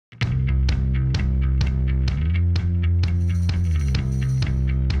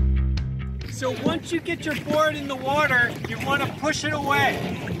So once you get your board in the water, you want to push it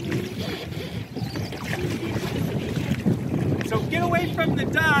away. So get away from the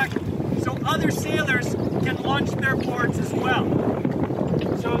dock so other sailors can launch their boards as well.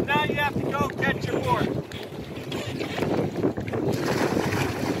 So now you have to go catch your board.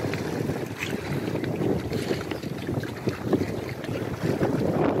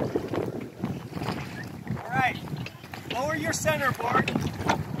 Alright, lower your centerboard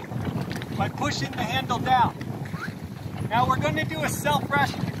by pushing the handle down. Now we're going to do a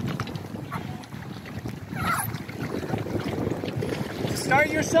self-rescue. To start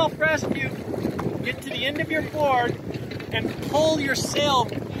your self-rescue, get to the end of your board and pull your sail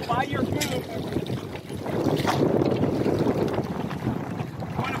by your boom. You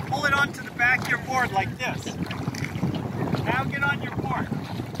want to pull it onto the back of your board like this. Now get on your board.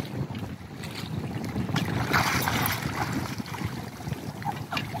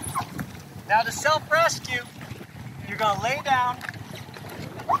 Now to self-rescue, you're going to lay down,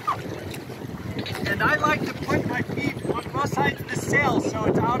 and I like to put my feet on both sides of the sail so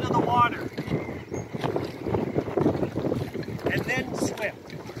it's out of the water, and then swim.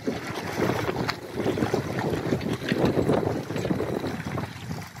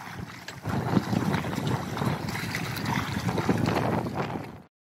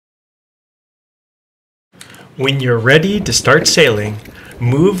 When you're ready to start sailing,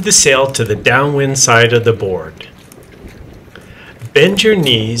 move the sail to the downwind side of the board. Bend your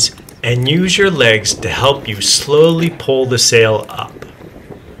knees and use your legs to help you slowly pull the sail up.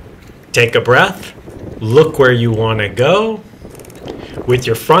 Take a breath, look where you want to go. With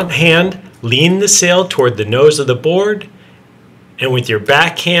your front hand, lean the sail toward the nose of the board, and with your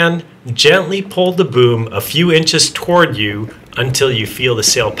back hand, gently pull the boom a few inches toward you until you feel the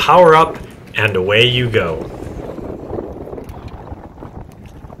sail power up, and away you go.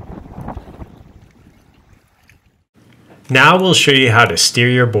 Now we'll show you how to steer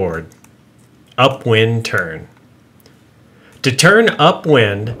your board. Upwind turn. To turn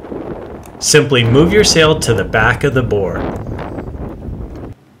upwind, simply move your sail to the back of the board.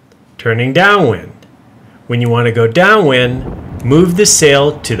 Turning downwind. When you want to go downwind, move the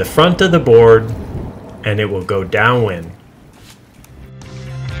sail to the front of the board and it will go downwind.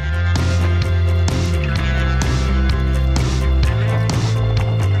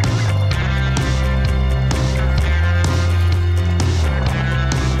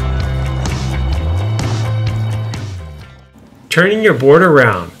 Turning your board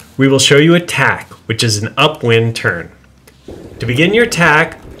around, we will show you a tack, which is an upwind turn. To begin your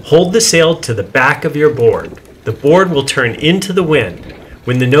tack, hold the sail to the back of your board. The board will turn into the wind.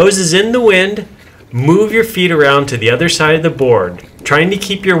 When the nose is in the wind, move your feet around to the other side of the board, trying to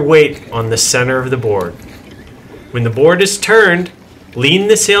keep your weight on the center of the board. When the board is turned, lean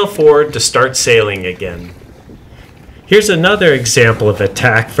the sail forward to start sailing again. Here's another example of a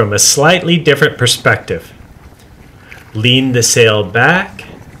tack from a slightly different perspective. Lean the sail back.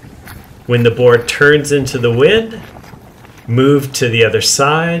 When the board turns into the wind, move to the other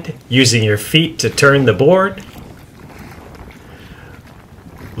side, using your feet to turn the board.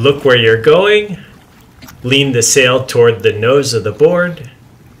 Look where you're going. Lean the sail toward the nose of the board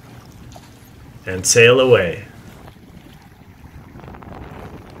and sail away.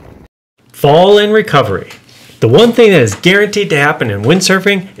 Fall and recovery. The one thing that is guaranteed to happen in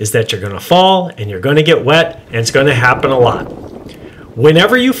windsurfing is that you're going to fall and you're going to get wet, and it's going to happen a lot.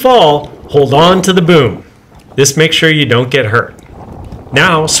 Whenever you fall, hold on to the boom. This makes sure you don't get hurt.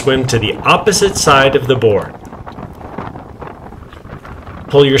 Now swim to the opposite side of the board.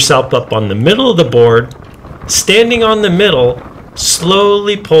 Pull yourself up on the middle of the board. Standing on the middle,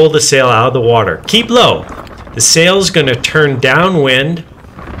 slowly pull the sail out of the water. Keep low. The sail is going to turn downwind.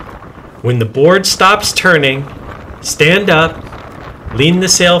 When the board stops turning, stand up, lean the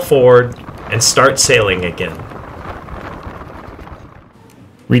sail forward, and start sailing again.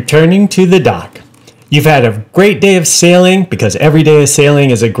 Returning to the dock. You've had a great day of sailing because every day of sailing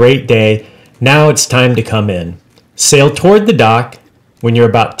is a great day. Now it's time to come in. Sail toward the dock. When you're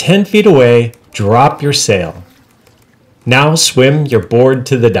about 10 feet away, drop your sail. Now swim your board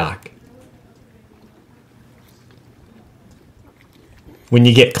to the dock. When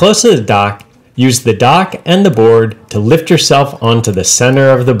you get close to the dock, use the dock and the board to lift yourself onto the center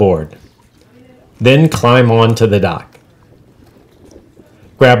of the board. Then climb onto the dock.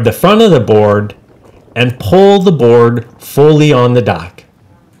 Grab the front of the board and pull the board fully on the dock.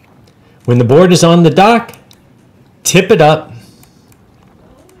 When the board is on the dock, tip it up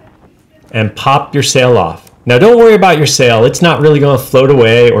and pop your sail off. Now don't worry about your sail, it's not really going to float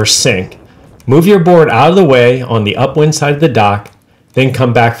away or sink. Move your board out of the way on the upwind side of the dock, then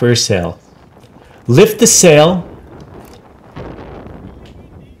come back for your sail. Lift the sail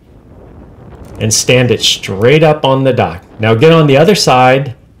and stand it straight up on the dock. Now get on the other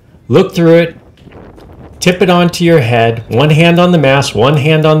side, look through it, tip it onto your head, one hand on the mast, one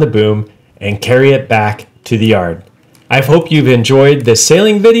hand on the boom, and carry it back to the yard. I hope you've enjoyed this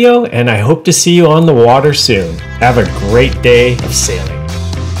sailing video, and I hope to see you on the water soon. Have a great day of sailing.